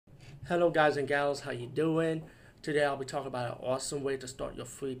Hello guys and gals, how you doing? Today I'll be talking about an awesome way to start your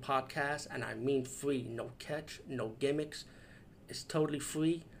free podcast, and I mean free, no catch, no gimmicks. It's totally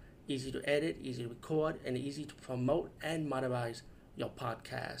free, easy to edit, easy to record, and easy to promote and monetize your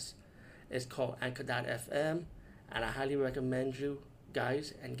podcast. It's called Anchor.fm, and I highly recommend you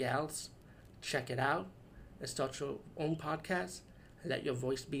guys and gals check it out and start your own podcast and let your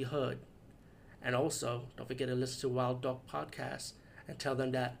voice be heard. And also, don't forget to listen to Wild Dog Podcast and tell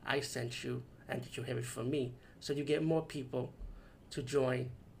them that I sent you and that you hear it from me. So you get more people to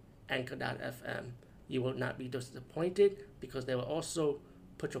join Anchor.fm. You will not be disappointed because they will also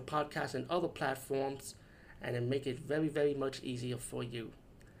put your podcast in other platforms and then make it very, very much easier for you.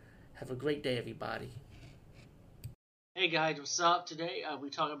 Have a great day, everybody. Hey guys, what's up? Today we're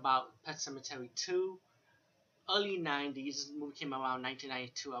talking about Pet Sematary 2. Early 90s. This movie came out around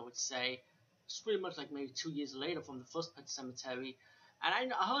 1992, I would say. It's pretty much like maybe 2 years later from the first Pet Cemetery.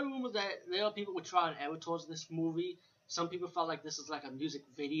 And I heard rumors that there are people who try and error towards this movie. Some people felt like this is like a music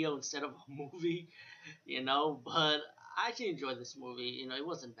video instead of a movie, But I actually enjoyed this movie. It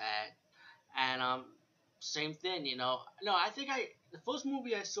wasn't bad. And same thing. No, I think the first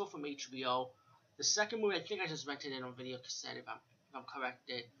movie I saw from HBO. The second movie I think I just rented it on video cassette if I'm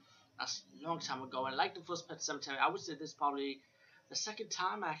corrected. That's a long time ago. And like the first Pet Cemetery, I would say this is probably the second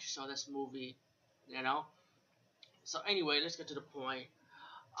time I actually saw this movie. You know. So anyway, let's get to the point.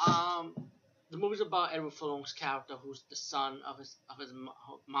 Um, the movie's about Edward Furlong's character, who's the son of his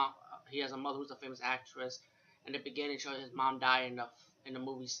mom. He has a mother who's a famous actress. In the beginning, it shows his mom died in the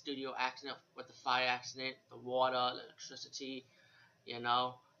movie studio accident with the fire accident, the water, electricity,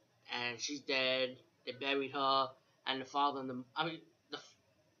 and she's dead. They buried her, and the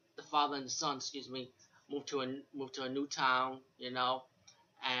the father and the son, excuse me, moved to a new town,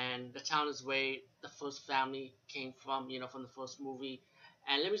 and the town is where the first family came from, from the first movie.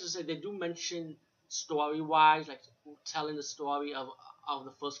 And let me just say, they do mention story-wise, like telling the story of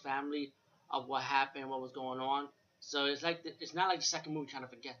the first family, of what happened, what was going on. So it's not like the second movie trying to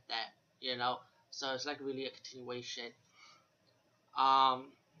forget that. So it's like really a continuation.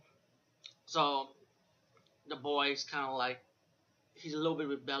 Um, so the boy's kind of like he's a little bit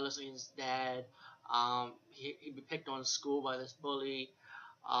rebellious against his dad. He'd be picked on in school by this bully.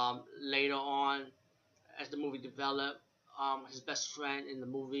 Later on, as the movie developed, his best friend in the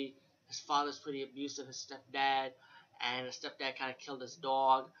movie, his father's pretty abusive, his stepdad, and his stepdad kind of killed his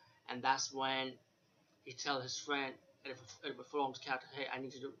dog, and that's when he tells his friend, Edward Furlong's character, hey,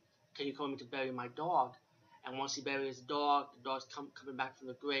 can you come in to bury my dog? And once he buries his dog, the dog's coming back from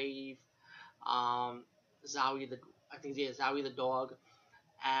the grave. Um, Zowie, I think yeah, Zowie the dog,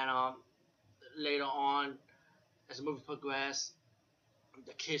 and later on, as the movie progressed,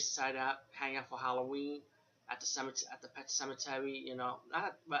 the kids decided to hang out for Halloween at the cemetery, at the pet cemetery, not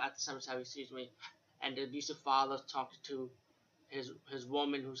but at the cemetery, excuse me. And the abusive father talking to his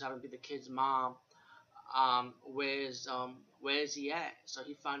woman who's having to be the kid's mom. Where's he at? So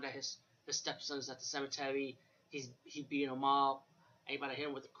he found out his stepson's at the cemetery. He beating him up, and he about to hit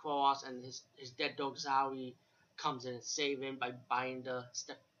him with a cross. And his dead dog Zowie comes in and save him by biting the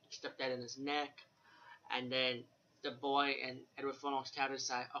stepdad in his neck. And then the boy and Edward Furlong's character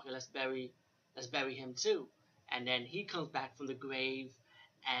decide, okay, let's bury him too. And then he comes back from the grave,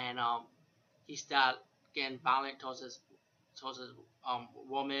 and he starts getting violent towards his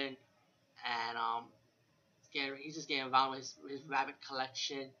woman, and he's just getting violent with his rabbit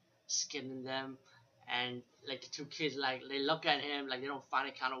collection, skinning them, and like the two kids, like they look at him like they don't find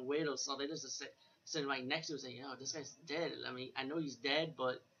it kind of weird or something. They just sitting right next to him saying, this guy's dead. I mean, I know he's dead,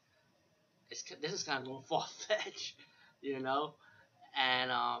 but this is kind of going far fetched,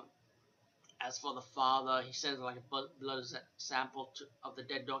 And as for the father, he sends like a blood sample of the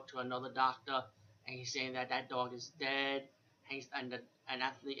dead dog to another doctor, and he's saying that dog is dead. And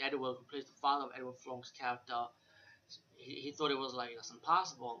Anthony Edward, who plays the father of Edward Furlong's character, he thought it was like that's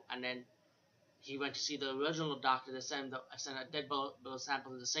impossible. And then he went to see the original doctor. They sent a dead blood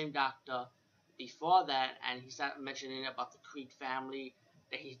sample to the same doctor before that, and he started mentioning about the Creed family.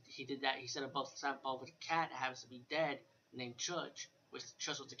 That he did that. He sent a blood sample with a cat that happens to be dead named Church, which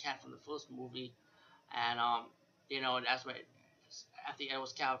Church was the cat from the first movie. And and that's where at the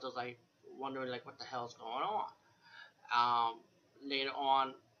Edward's character was like wondering like what the hell's going on. Later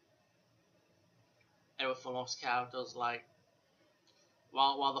on, Edward Furlong's character was like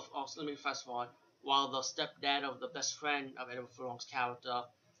let me fast forward. While the stepdad of the best friend of Edward Furlong's character,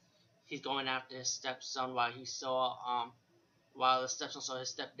 he's going after his stepson while the stepson saw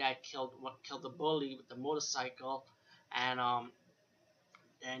his stepdad killed the bully with the motorcycle, and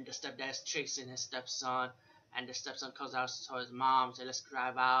the stepdad's chasing his stepson, and the stepson comes out to his mom, say, let's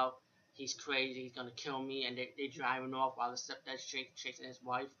drive out, he's crazy, he's gonna kill me, and they drive him off while the stepdad's chasing his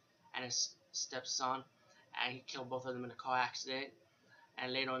wife and his stepson, and he killed both of them in a car accident.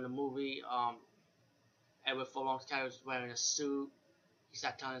 And later in the movie, Edward Furlong's character was wearing a suit. He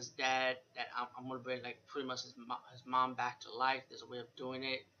started telling his dad that I'm gonna bring like pretty much his mom back to life. There's a way of doing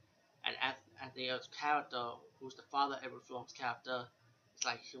it. And Anthony Edwards' character, who's the father of Edward Furlong's character, it's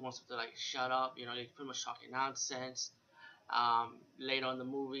like he wants him to like shut up. You know, he's pretty much talking nonsense. Later in the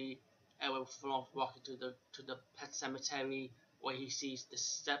movie, Edward Furlong's walking to the pet cemetery where he sees the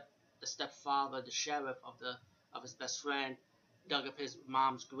stepfather, the sheriff of his best friend, dug up his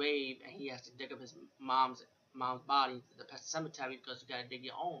mom's grave, and he has to dig up his mom's body into the pet cemetery because you gotta dig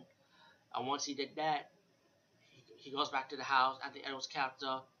your own. And once he did that, he goes back to the house. Anthony Edwards'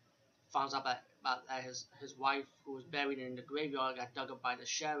 character finds out that his wife, who was buried in the graveyard, got dug up by the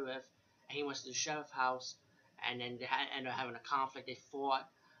sheriff, and he went to the sheriff's house, and then they ended up having a conflict. They fought,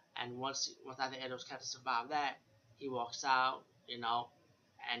 and once Anthony Edwards' character survived that, he walks out, you know,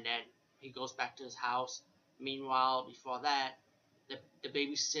 and then he goes back to his house. Meanwhile, before that, the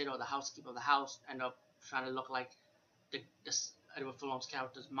babysitter or the housekeeper of the house end up trying to look like the Edward Furlong's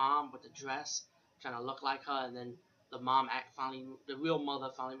character's mom with the dress, trying to look like her, and then the real mother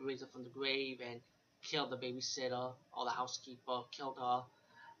finally raised her from the grave and killed the babysitter or the housekeeper, killed her,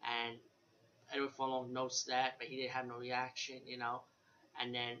 and Edward Furlong noticed that, but he didn't have no reaction, you know,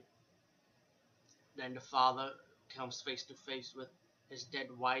 and then the father comes face to face with his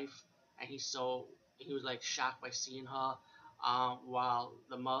dead wife, and he was like shocked by seeing her, while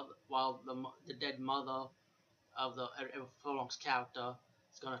the dead mother of the Edward Furlong's character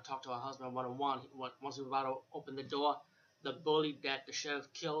is going to talk to her husband one on one. Once he was about to open the door, the bully that the sheriff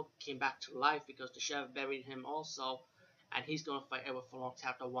killed came back to life because the sheriff buried him also, and he's going to fight Edward Furlong's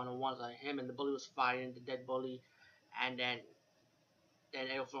character one on one. Like him and the bully was fighting, the dead bully, and then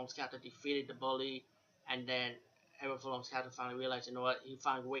Edward Furlong's character defeated the bully, and then Edward Furlong's character finally realized, you know what, he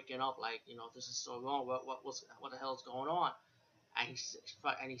finally waking up, like, you know, this is so wrong. What the hell is going on? And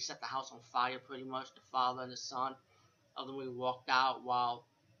he set the house on fire pretty much. The father and the son of the movie walked out while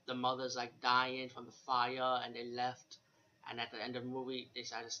the mother's like dying from the fire, and they left. And at the end of the movie, they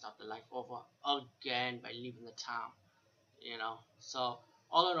decided to start their life over again by leaving the town. You know, so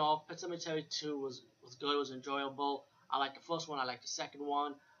all in all, Pet Cemetery 2 was good. It was enjoyable. I like the first one. I like the second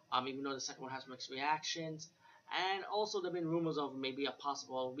one. Even though the second one has mixed reactions, and also there've been rumors of maybe a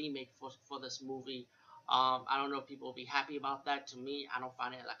possible remake for this movie. I don't know if people will be happy about that. To me, I don't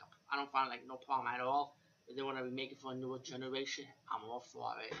find it like no problem at all. If they want to remake it for a newer generation, I'm all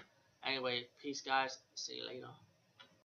for it. Anyway, peace, guys. See you later.